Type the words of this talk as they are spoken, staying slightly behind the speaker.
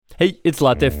Hey, it's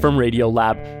Latif from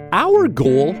Radiolab. Our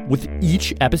goal with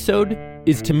each episode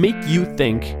is to make you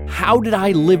think, how did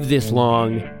I live this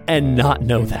long and not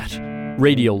know that?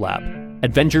 Radiolab,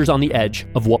 adventures on the edge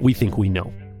of what we think we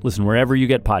know. Listen wherever you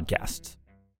get podcasts.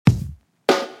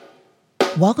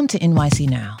 Welcome to NYC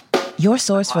Now, your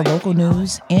source for local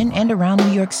news in and around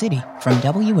New York City from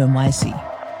WNYC.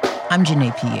 I'm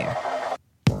Janae Pierre.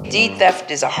 Deed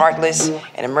theft is a heartless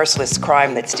and a merciless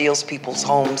crime that steals people's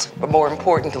homes. But more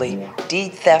importantly,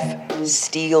 deed theft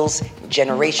steals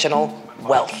generational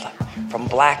wealth from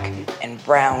Black and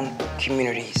brown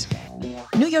communities.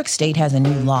 New York State has a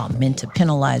new law meant to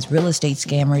penalize real estate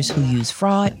scammers who use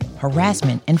fraud,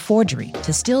 harassment, and forgery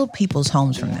to steal people's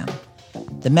homes from them.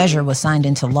 The measure was signed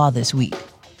into law this week.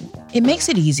 It makes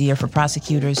it easier for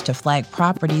prosecutors to flag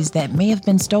properties that may have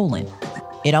been stolen.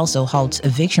 It also halts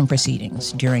eviction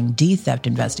proceedings during deed theft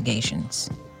investigations.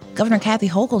 Governor Kathy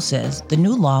Hochul says the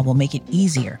new law will make it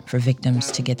easier for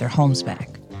victims to get their homes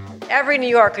back. Every New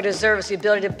Yorker deserves the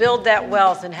ability to build that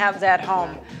wealth and have that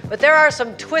home. But there are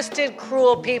some twisted,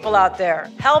 cruel people out there,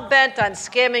 hell-bent on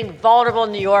scamming vulnerable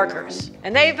New Yorkers.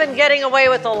 And they've been getting away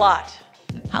with a lot.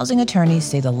 Housing attorneys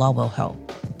say the law will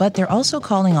help, but they're also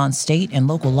calling on state and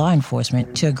local law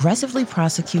enforcement to aggressively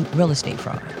prosecute real estate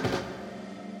fraud.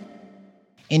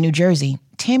 In New Jersey,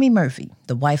 Tammy Murphy,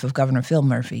 the wife of Governor Phil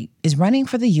Murphy, is running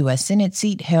for the U.S. Senate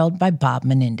seat held by Bob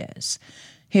Menendez.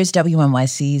 Here's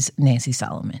WNYC's Nancy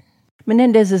Solomon.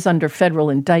 Menendez is under federal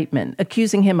indictment,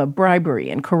 accusing him of bribery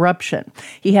and corruption.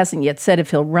 He hasn't yet said if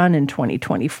he'll run in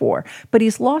 2024, but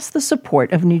he's lost the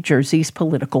support of New Jersey's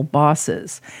political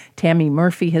bosses. Tammy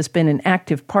Murphy has been an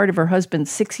active part of her husband's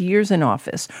 6 years in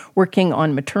office, working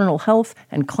on maternal health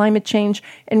and climate change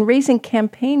and raising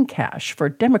campaign cash for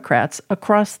Democrats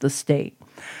across the state.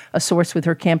 A source with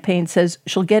her campaign says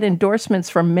she'll get endorsements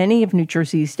from many of New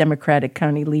Jersey's Democratic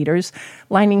county leaders,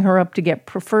 lining her up to get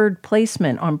preferred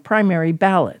placement on primary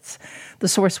ballots. The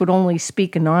source would only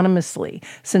speak anonymously,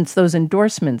 since those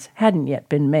endorsements hadn't yet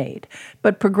been made.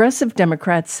 But progressive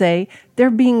Democrats say they're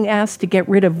being asked to get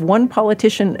rid of one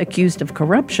politician accused of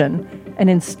corruption and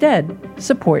instead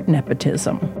support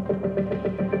nepotism.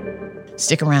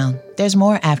 Stick around. There's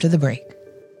more after the break.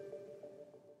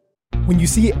 When you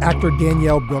see actor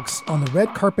Danielle Brooks on the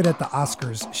red carpet at the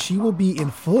Oscars, she will be in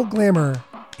full glamour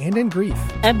and in grief.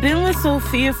 I've been with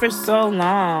Sophia for so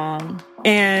long,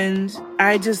 and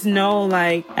I just know,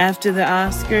 after the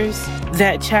Oscars,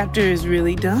 that chapter is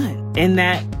really done, and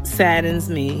that saddens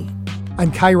me.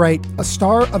 I'm Kai Wright. A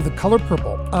star of The Color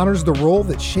Purple honors the role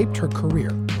that shaped her career.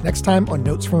 Next time on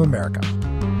Notes from America.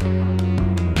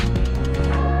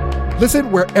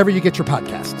 Listen wherever you get your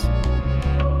podcasts.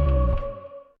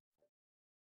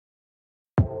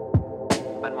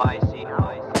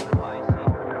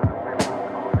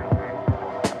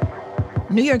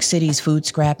 New York City's food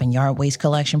scrap and yard waste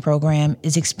collection program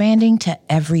is expanding to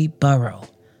every borough.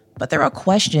 But there are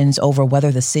questions over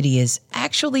whether the city is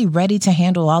actually ready to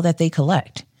handle all that they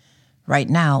collect. Right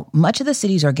now, much of the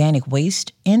city's organic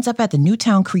waste ends up at the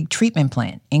Newtown Creek treatment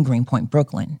plant in Greenpoint,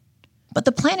 Brooklyn. But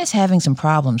the plant is having some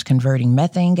problems converting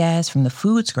methane gas from the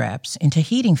food scraps into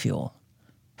heating fuel.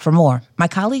 For more, my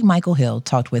colleague Michael Hill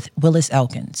talked with Willis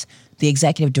Elkins, the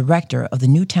executive director of the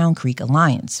Newtown Creek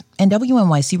Alliance, and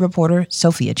WNYC reporter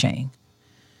Sophia Chang.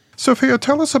 Sophia,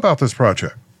 tell us about this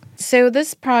project. So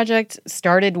this project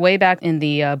started way back in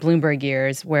the Bloomberg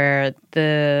years, where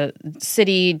the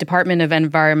City Department of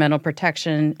Environmental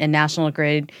Protection and National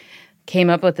Grid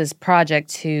came up with this project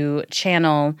to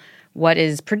channel what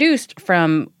is produced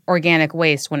from organic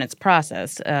waste when it's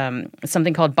processed,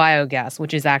 something called biogas,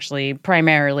 which is actually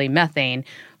primarily methane,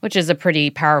 which is a pretty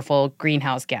powerful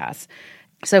greenhouse gas.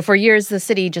 So for years, the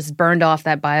city just burned off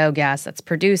that biogas that's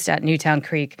produced at Newtown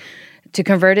Creek to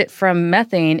convert it from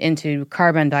methane into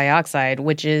carbon dioxide,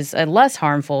 which is a less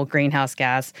harmful greenhouse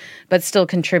gas, but still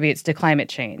contributes to climate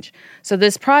change. So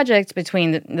this project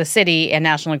between the city and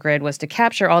National Grid was to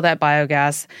capture all that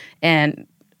biogas and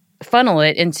funnel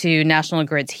it into National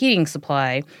Grid's heating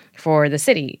supply for the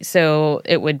city. So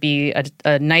it would be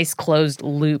a nice closed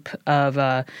loop of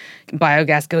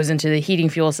biogas goes into the heating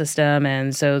fuel system,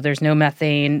 and so there's no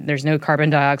methane, there's no carbon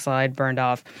dioxide burned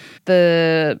off.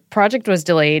 The project was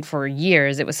delayed for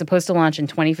years. It was supposed to launch in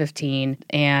 2015,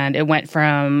 and it went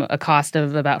from a cost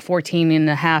of about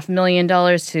 $14.5 million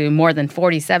to more than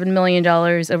 $47 million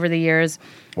over the years.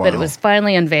 Wow. But it was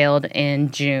finally unveiled in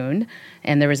June,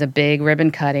 and there was a big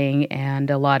ribbon cutting and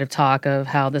a lot of talk of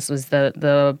how this was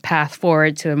the path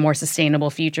forward to a more sustainable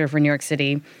future for New York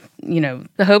City. You know,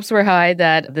 the hopes were high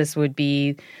that this would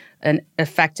be an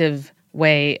effective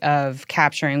way of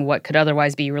capturing what could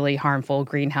otherwise be really harmful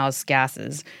greenhouse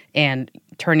gases and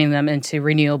turning them into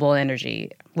renewable energy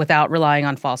without relying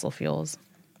on fossil fuels.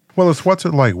 Willis, what's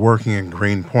it like working in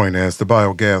Greenpoint as the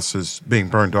biogas is being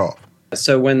burned off?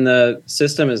 So when the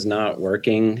system is not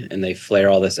working and they flare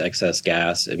all this excess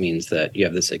gas, it means that you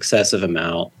have this excessive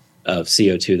amount of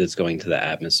CO2 that's going to the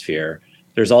atmosphere.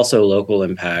 There's also local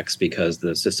impacts because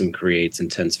the system creates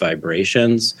intense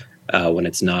vibrations when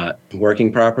it's not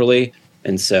working properly.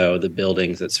 And so the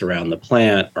buildings that surround the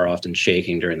plant are often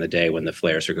shaking during the day when the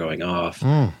flares are going off.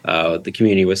 The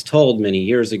community was told many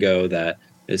years ago that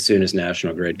as soon as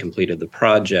National Grid completed the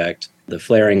project, the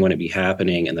flaring wouldn't be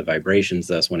happening and the vibrations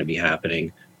thus wouldn't be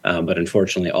happening. But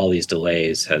unfortunately, all these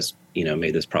delays has,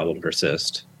 made this problem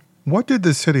persist. What did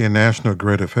the city and National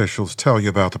Grid officials tell you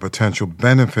about the potential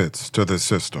benefits to this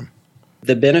system?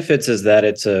 The benefits is that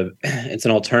it's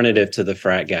an alternative to the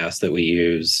frack gas that we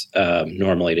use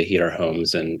normally to heat our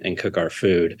homes and cook our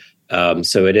food.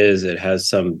 So it has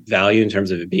some value in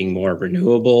terms of it being more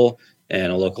renewable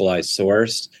and a localized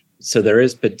source. So there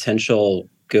is potential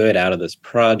good out of this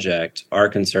project. Our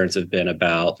concerns have been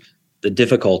about the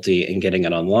difficulty in getting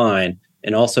it online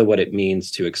and also what it means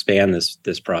to expand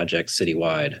this project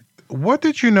citywide. What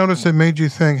did you notice that made you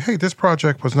think, hey, this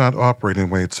project was not operating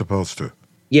the way it's supposed to?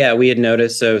 Yeah, we had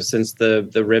noticed. So since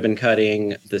the ribbon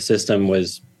cutting, the system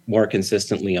was more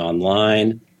consistently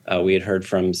online. We had heard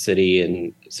from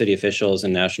city officials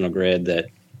and National Grid that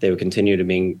they would continue to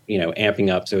be,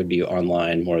 amping up so it would be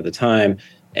online more of the time.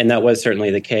 And that was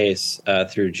certainly the case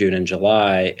through June and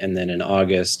July. And then in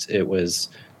August, it was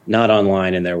not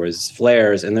online and there was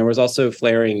flares. And there was also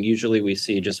flaring. Usually we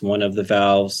see just one of the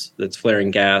valves that's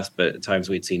flaring gas, but at times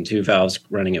we'd seen two valves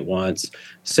running at once.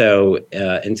 So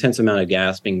intense amount of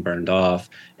gas being burned off.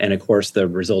 And of course, the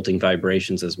resulting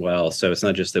vibrations as well. So it's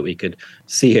not just that we could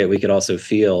see it, we could also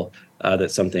feel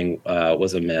that something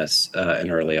was amiss in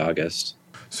early August.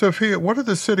 Sophia, what are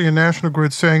the city and National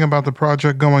Grid saying about the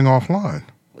project going offline?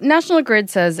 National Grid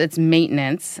says it's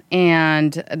maintenance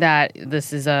and that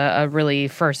this is a really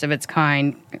first of its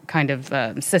kind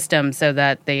of system, so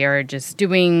that they are just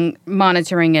doing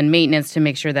monitoring and maintenance to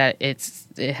make sure that it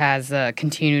has a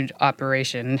continued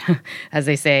operation, as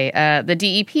they say. The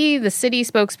DEP, the city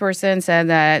spokesperson, said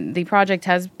that the project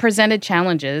has presented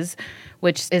challenges,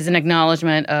 which is an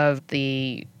acknowledgement of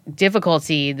the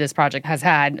difficulty this project has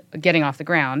had getting off the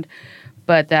ground,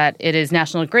 but that it is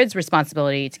National Grid's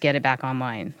responsibility to get it back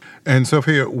online. And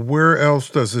Sophia, where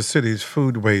else does the city's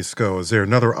food waste go? Is there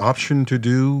another option to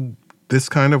do this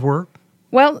kind of work?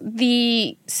 Well,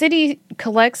 the city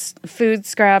collects food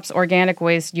scraps, organic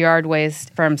waste, yard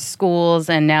waste from schools,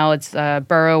 and now it's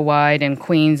borough-wide in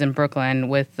Queens and Brooklyn,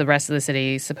 with the rest of the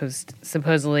city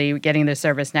supposedly getting their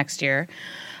service next year.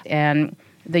 And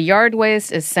the yard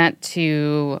waste is sent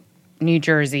to New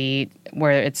Jersey,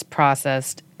 where it's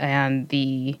processed, and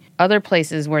the other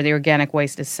places where the organic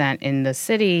waste is sent in the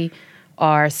city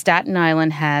are Staten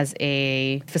Island has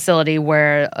a facility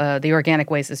where the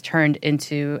organic waste is turned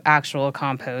into actual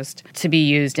compost to be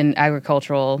used in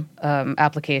agricultural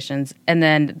applications. And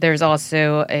then there's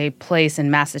also a place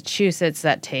in Massachusetts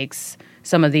that takes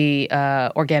some of the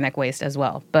organic waste as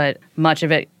well, but much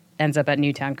of it ends up at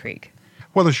Newtown Creek.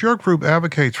 Well, as your group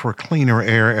advocates for cleaner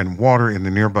air and water in the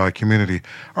nearby community,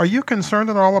 are you concerned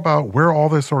at all about where all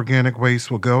this organic waste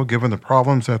will go, given the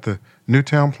problems at the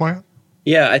Newtown plant?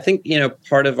 Yeah, I think,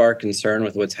 part of our concern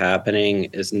with what's happening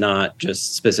is not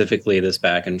just specifically this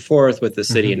back and forth with the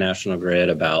city and National Grid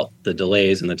about the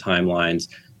delays and the timelines.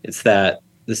 It's that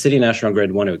the city and National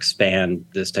Grid want to expand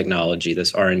this technology,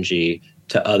 this RNG,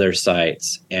 to other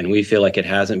sites. And we feel like it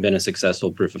hasn't been a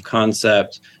successful proof of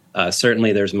concept.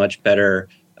 Certainly, there's much better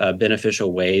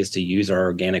beneficial ways to use our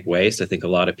organic waste. I think a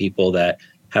lot of people that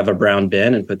have a brown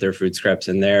bin and put their food scraps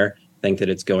in there think that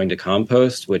it's going to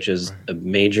compost, which is a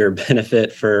major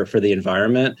benefit for the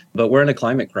environment. But we're in a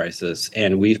climate crisis,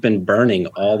 and we've been burning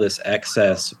all this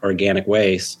excess organic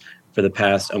waste for the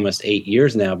past almost 8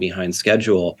 years now behind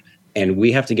schedule, and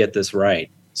we have to get this right.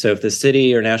 So if the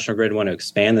city or National Grid want to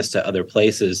expand this to other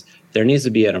places, there needs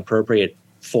to be an appropriate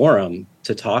forum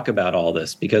to talk about all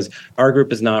this, because our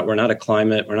group we're not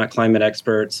climate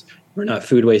experts, we're not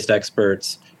food waste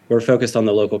experts. We're focused on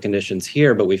the local conditions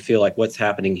here, but we feel like what's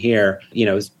happening here,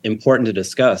 is important to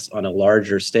discuss on a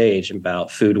larger stage about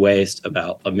food waste,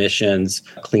 about emissions,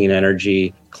 clean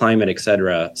energy, climate, et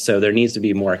cetera. So there needs to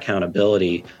be more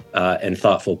accountability and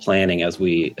thoughtful planning as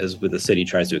the city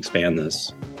tries to expand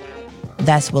this.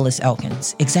 That's Willis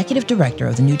Elkins, Executive Director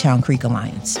of the Newtown Creek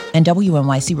Alliance, and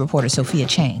WNYC reporter Sophia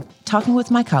Chang, talking with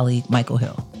my colleague Michael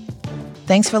Hill.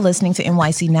 Thanks for listening to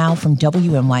NYC Now from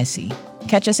WNYC.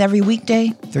 Catch us every weekday,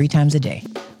 3 times a day.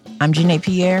 I'm Janae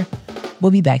Pierre.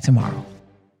 We'll be back tomorrow.